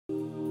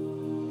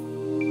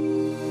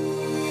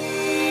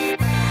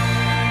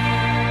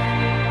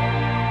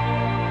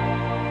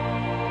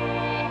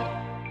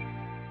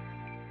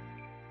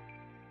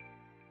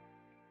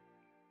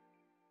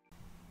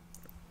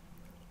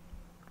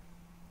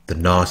The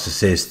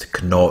narcissist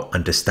cannot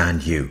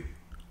understand you.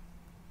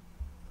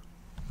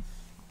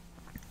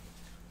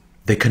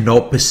 They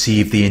cannot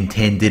perceive the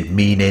intended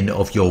meaning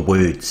of your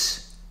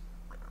words.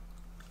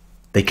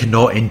 They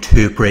cannot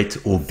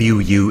interpret or view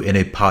you in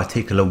a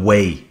particular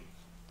way,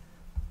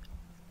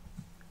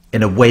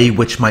 in a way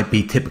which might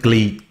be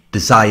typically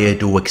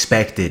desired or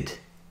expected.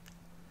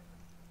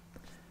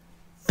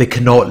 They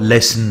cannot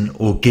listen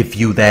or give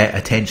you their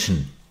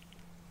attention.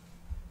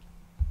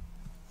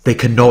 They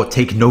cannot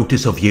take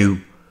notice of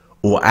you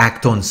or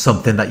act on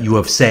something that you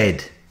have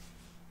said.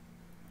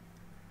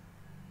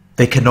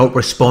 They cannot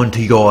respond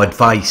to your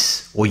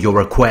advice or your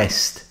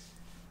request.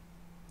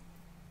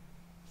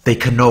 They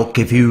cannot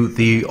give you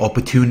the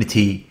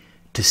opportunity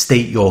to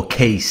state your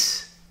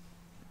case.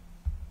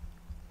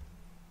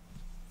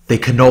 They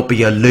cannot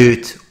be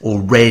alert or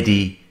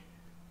ready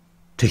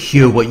to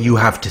hear what you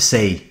have to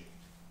say.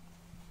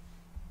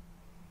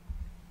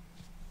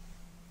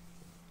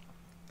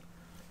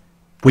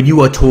 When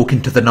you are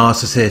talking to the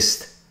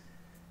narcissist,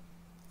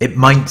 it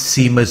might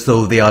seem as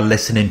though they are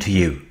listening to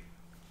you.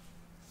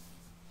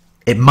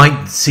 It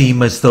might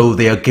seem as though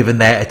they are giving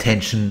their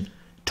attention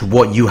to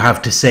what you have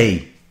to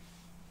say.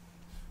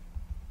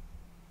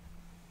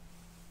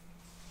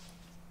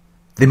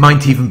 They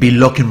might even be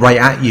looking right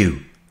at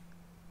you,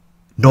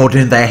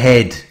 nodding their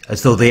head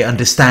as though they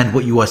understand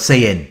what you are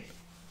saying,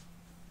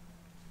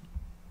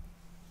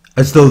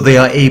 as though they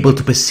are able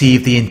to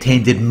perceive the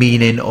intended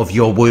meaning of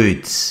your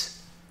words,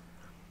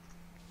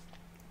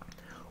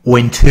 or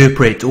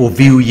interpret or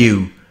view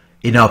you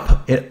in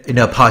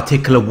a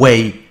particular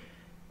way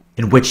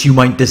in which you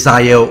might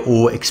desire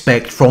or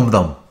expect from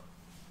them.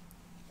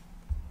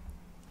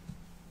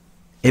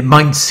 It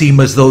might seem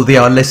as though they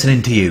are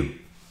listening to you,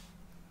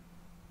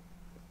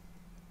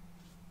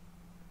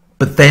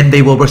 but then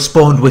they will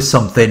respond with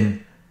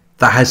something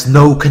that has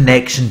no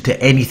connection to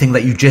anything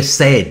that you just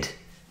said.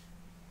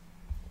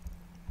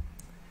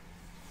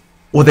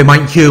 Or they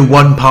might hear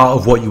one part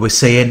of what you were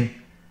saying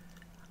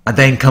and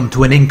then come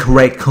to an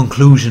incorrect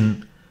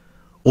conclusion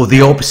or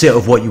the opposite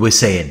of what you were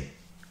saying.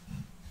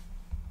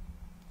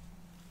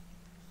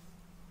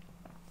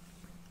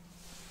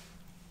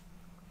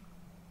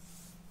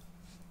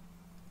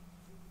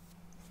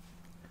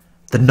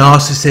 The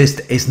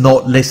narcissist is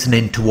not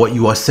listening to what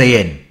you are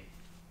saying.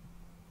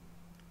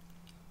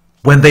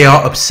 When they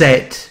are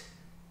upset,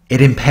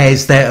 it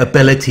impairs their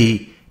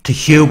ability to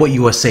hear what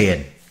you are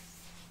saying.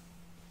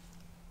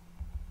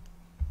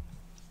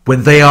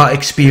 When they are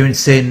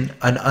experiencing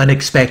an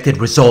unexpected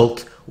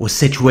result or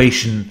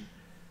situation,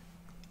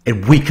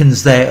 it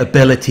weakens their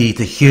ability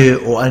to hear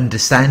or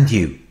understand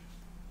you.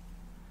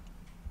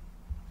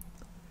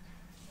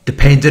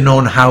 Depending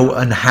on how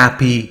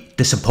unhappy,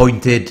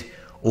 disappointed,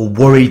 or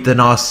worried the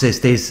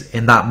narcissist is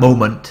in that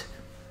moment,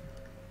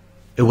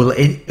 it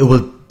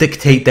will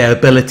dictate their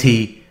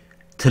ability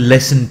to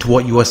listen to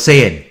what you are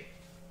saying.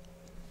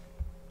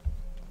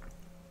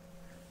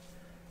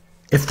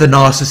 If the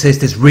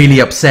narcissist is really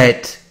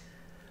upset,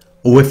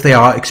 or if they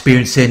are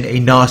experiencing a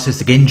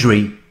narcissistic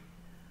injury,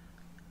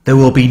 there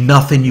will be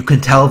nothing you can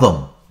tell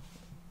them.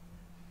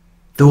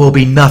 There will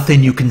be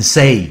nothing you can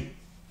say.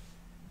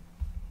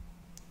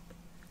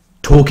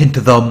 Talking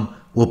to them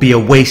will be a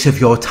waste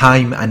of your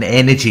time and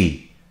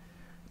energy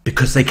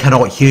because they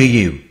cannot hear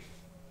you.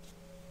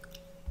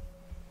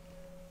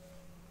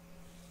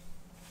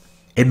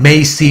 It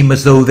may seem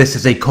as though this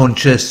is a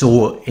conscious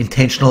or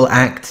intentional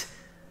act,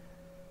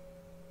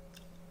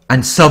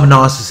 and some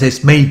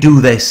narcissists may do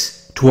this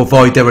to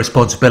avoid their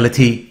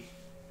responsibility,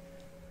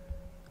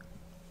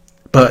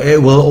 but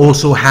it will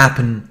also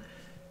happen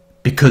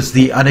because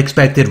the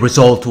unexpected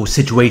result or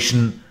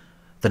situation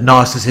the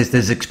narcissist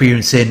is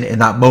experiencing in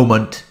that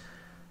moment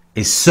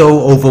is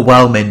so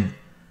overwhelming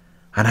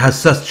and has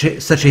such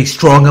a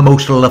strong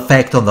emotional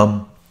effect on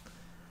them.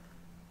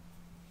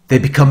 They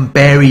become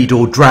buried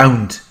or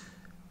drowned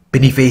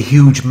beneath a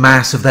huge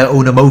mass of their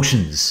own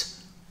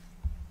emotions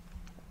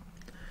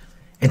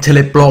until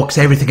it blocks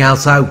everything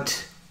else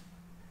out.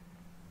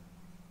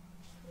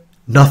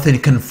 Nothing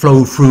can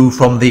flow through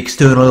from the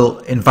external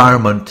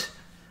environment,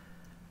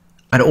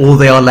 and all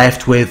they are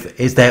left with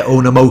is their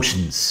own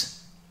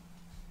emotions.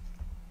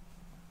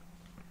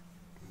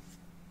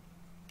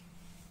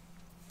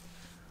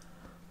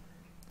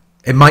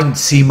 It might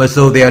seem as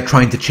though they are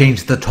trying to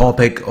change the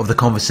topic of the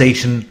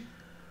conversation,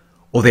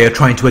 or they are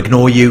trying to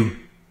ignore you.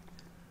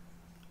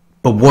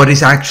 But what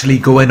is actually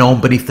going on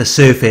beneath the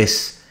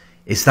surface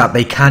is that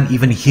they can't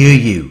even hear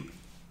you.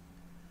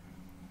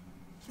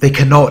 They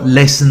cannot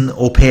listen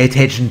or pay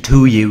attention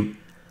to you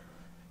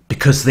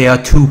because they are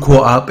too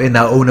caught up in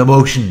their own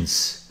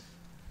emotions.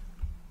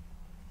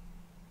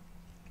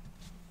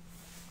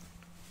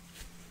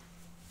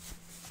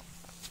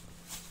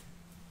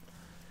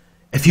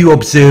 If you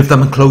observe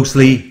them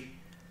closely,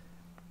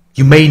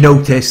 you may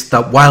notice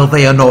that while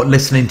they are not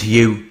listening to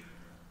you,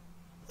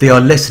 they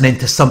are listening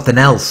to something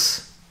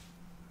else.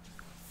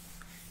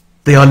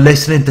 They are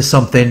listening to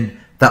something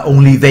that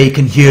only they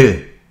can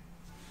hear.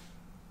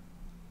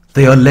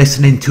 They are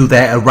listening to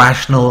their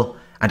irrational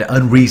and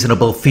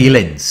unreasonable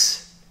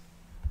feelings.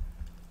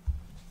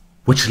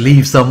 which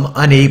leaves them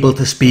unable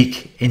to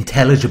speak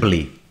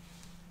intelligibly,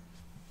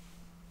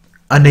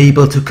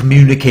 unable to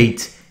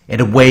communicate in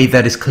a way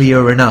that is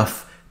clear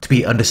enough to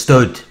be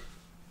understood.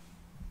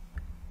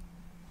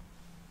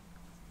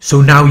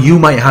 So now you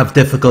might have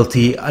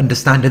difficulty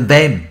understanding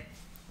them.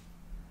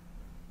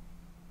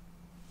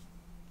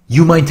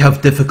 You might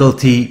have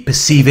difficulty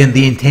perceiving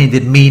the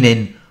intended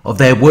meaning of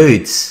their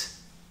words.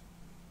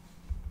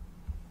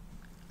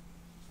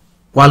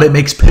 While it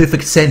makes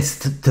perfect sense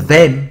to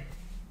them,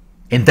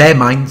 in their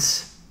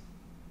minds,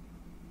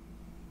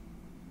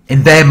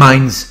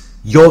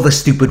 you're the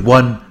stupid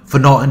one for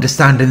not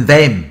understanding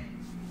them.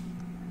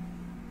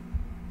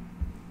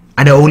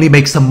 And it only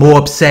makes them more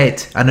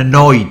upset and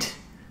annoyed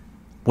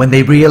when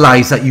they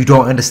realize that you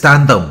don't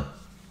understand them.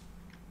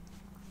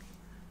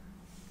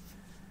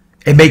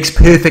 It makes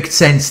perfect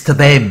sense to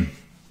them.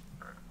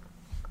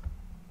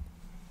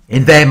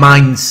 In their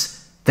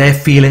minds, their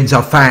feelings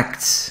are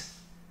facts.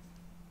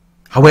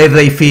 However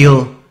they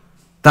feel,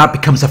 that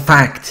becomes a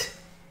fact.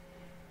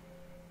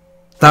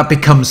 That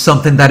becomes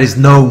something that is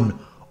known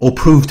or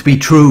proved to be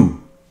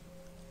true.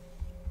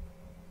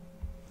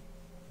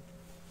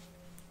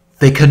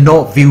 They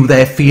cannot view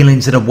their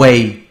feelings in a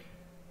way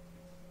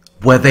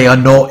where they are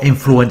not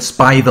influenced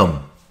by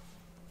them.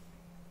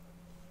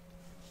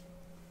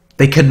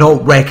 They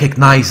cannot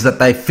recognize that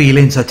their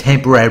feelings are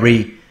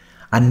temporary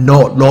and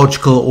not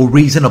logical or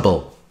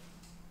reasonable.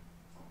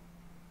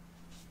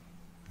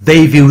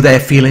 They view their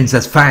feelings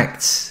as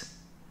facts.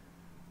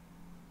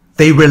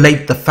 They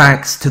relate the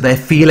facts to their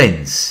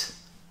feelings.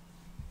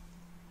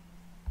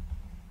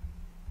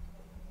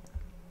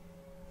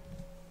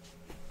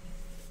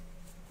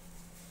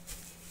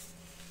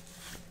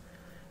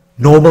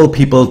 Normal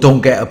people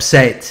don't get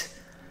upset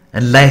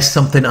unless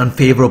something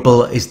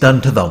unfavorable is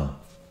done to them.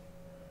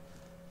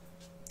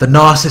 The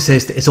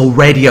narcissist is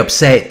already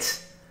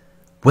upset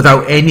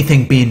without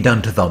anything being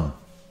done to them.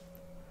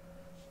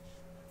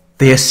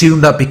 They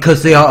assume that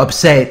because they are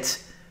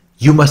upset,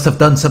 you must have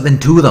done something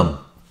to them.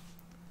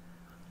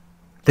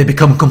 They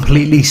become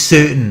completely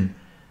certain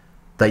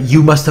that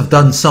you must have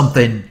done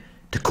something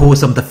to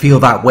cause them to feel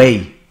that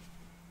way.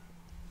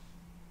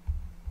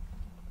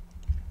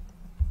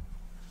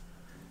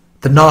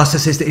 The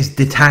narcissist is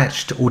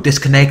detached or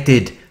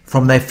disconnected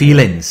from their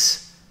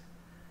feelings.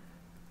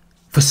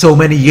 For so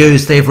many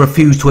years they have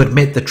refused to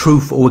admit the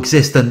truth or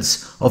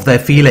existence of their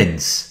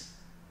feelings.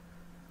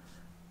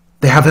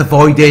 They have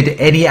avoided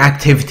any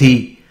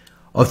activity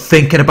of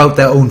thinking about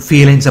their own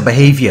feelings and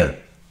behaviour.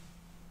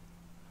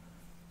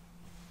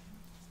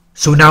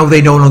 So now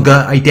they no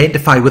longer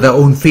identify with their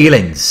own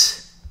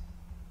feelings.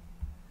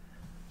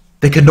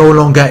 They can no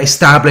longer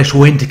establish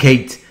or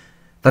indicate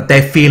that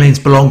their feelings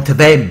belong to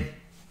them.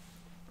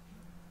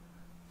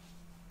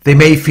 They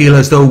may feel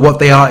as though what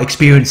they are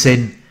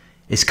experiencing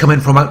is coming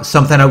from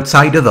something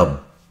outside of them.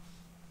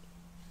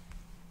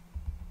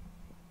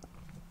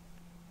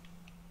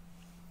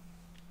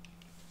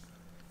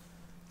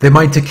 They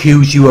might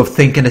accuse you of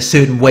thinking a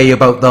certain way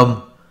about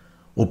them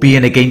or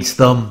being against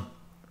them.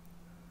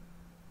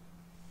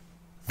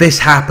 This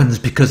happens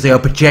because they are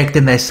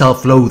projecting their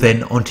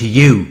self-loathing onto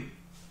you.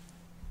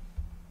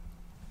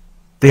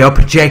 They are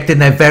projecting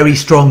their very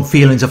strong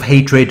feelings of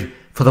hatred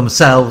for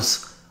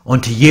themselves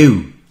onto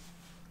you.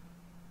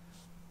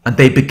 And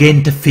they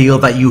begin to feel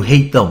that you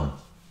hate them.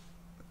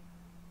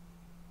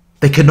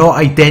 They cannot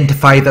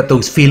identify that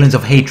those feelings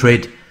of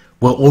hatred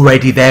were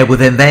already there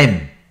within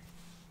them.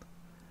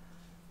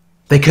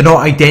 They cannot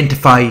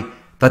identify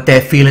that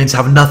their feelings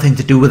have nothing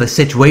to do with the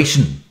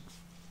situation.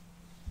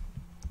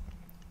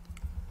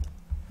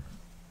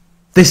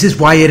 This is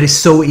why it is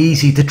so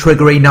easy to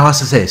trigger a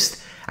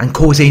narcissist and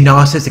cause a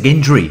narcissistic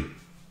injury.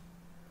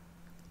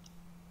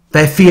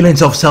 Their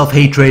feelings of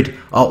self-hatred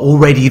are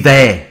already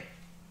there.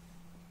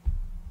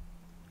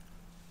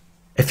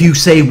 If you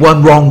say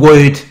one wrong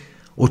word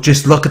or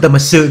just look at them a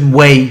certain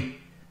way,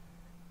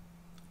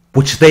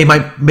 which they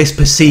might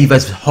misperceive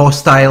as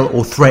hostile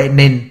or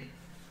threatening,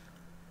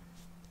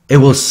 it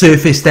will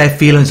surface their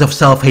feelings of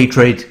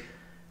self-hatred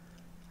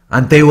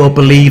and they will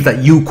believe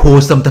that you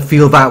caused them to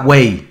feel that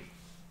way.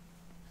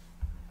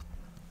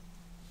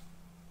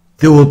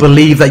 They will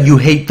believe that you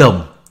hate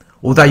them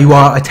or that you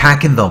are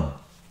attacking them,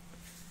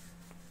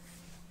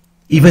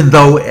 even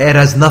though it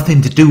has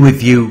nothing to do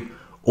with you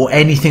or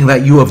anything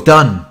that you have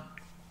done.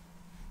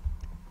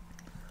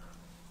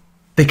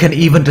 They can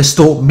even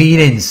distort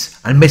meanings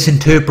and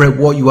misinterpret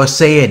what you are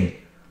saying,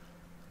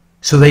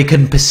 so they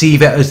can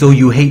perceive it as though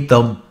you hate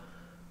them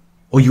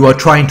or you are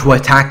trying to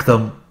attack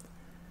them,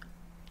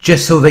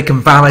 just so they can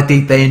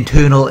validate their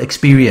internal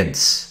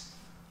experience.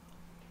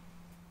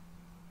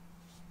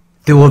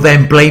 They will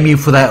then blame you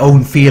for their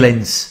own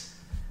feelings,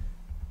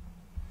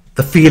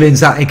 the feelings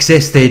that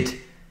existed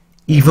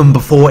even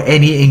before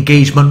any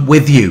engagement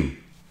with you.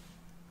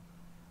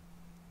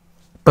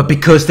 But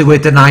because they were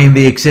denying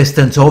the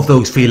existence of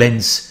those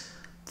feelings,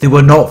 they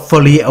were not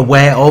fully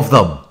aware of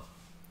them.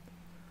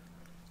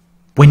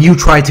 When you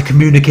try to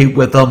communicate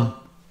with them,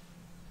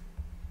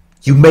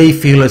 you may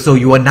feel as though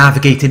you are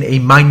navigating a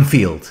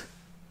minefield.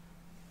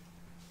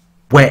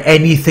 where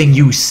anything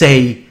you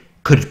say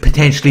could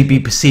potentially be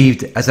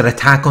perceived as an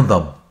attack on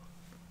them.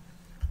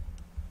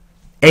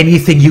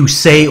 Anything you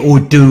say or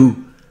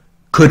do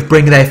could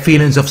bring their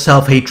feelings of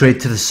self-hatred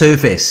to the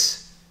surface.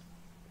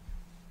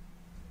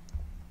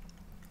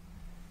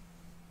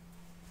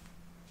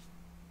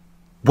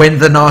 When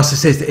the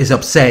narcissist is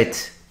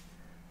upset,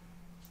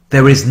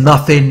 there is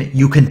nothing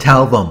you can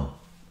tell them.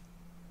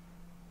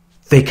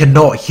 They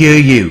cannot hear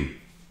you.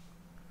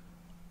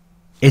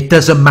 It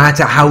doesn't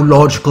matter how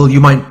logical you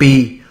might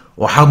be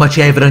or how much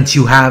evidence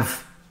you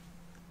have.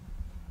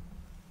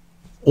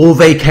 All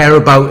they care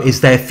about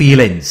is their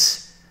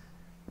feelings,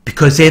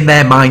 because in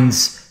their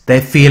minds, their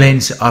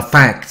feelings are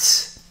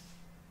facts.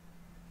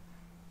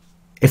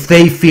 If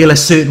they feel a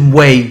certain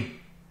way,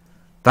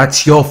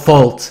 that's your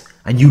fault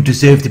and you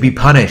deserve to be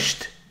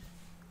punished.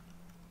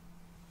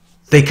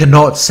 They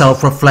cannot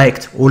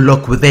self-reflect or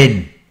look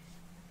within.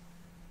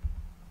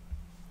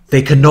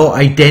 They cannot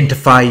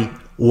identify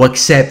or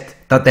accept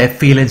that their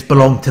feelings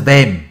belong to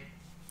them.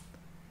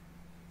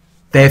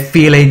 Their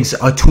feelings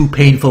are too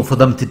painful for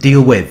them to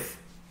deal with.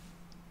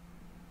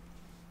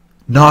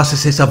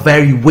 Narcissists are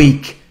very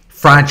weak,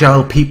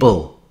 fragile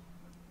people.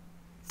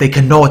 They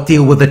cannot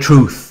deal with the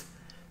truth.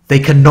 They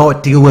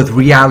cannot deal with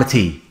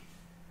reality.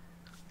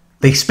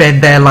 They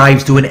spend their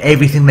lives doing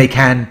everything they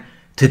can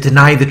to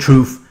deny the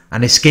truth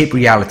and escape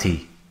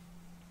reality.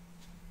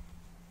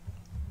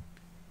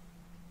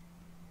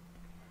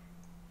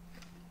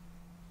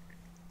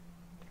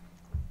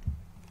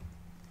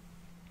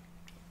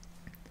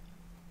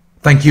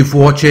 Thank you for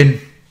watching.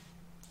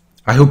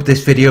 I hope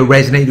this video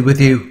resonated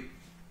with you.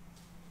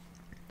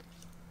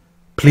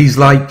 Please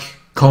like,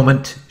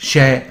 comment,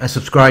 share and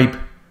subscribe.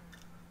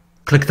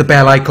 Click the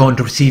bell icon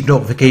to receive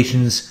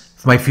notifications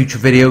for my future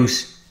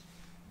videos.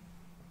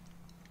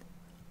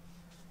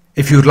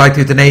 If you would like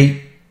to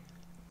donate,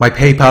 my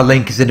PayPal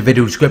link is in the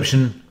video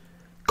description.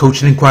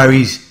 Coaching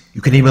inquiries,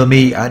 you can email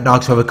me at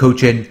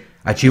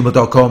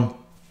narcsurvivorcoaching@gmail.com.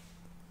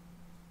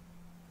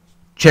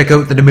 Check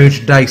out the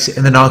merchandise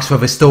in the Narc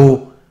Survivor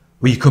store,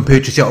 where you can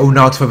purchase your own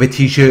Narc Survivor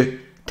t-shirt,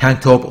 tank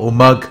top or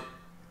mug.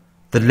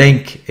 The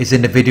link is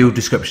in the video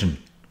description.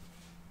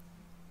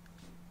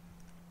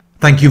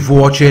 Thank you for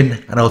watching,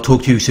 and I'll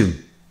talk to you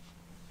soon.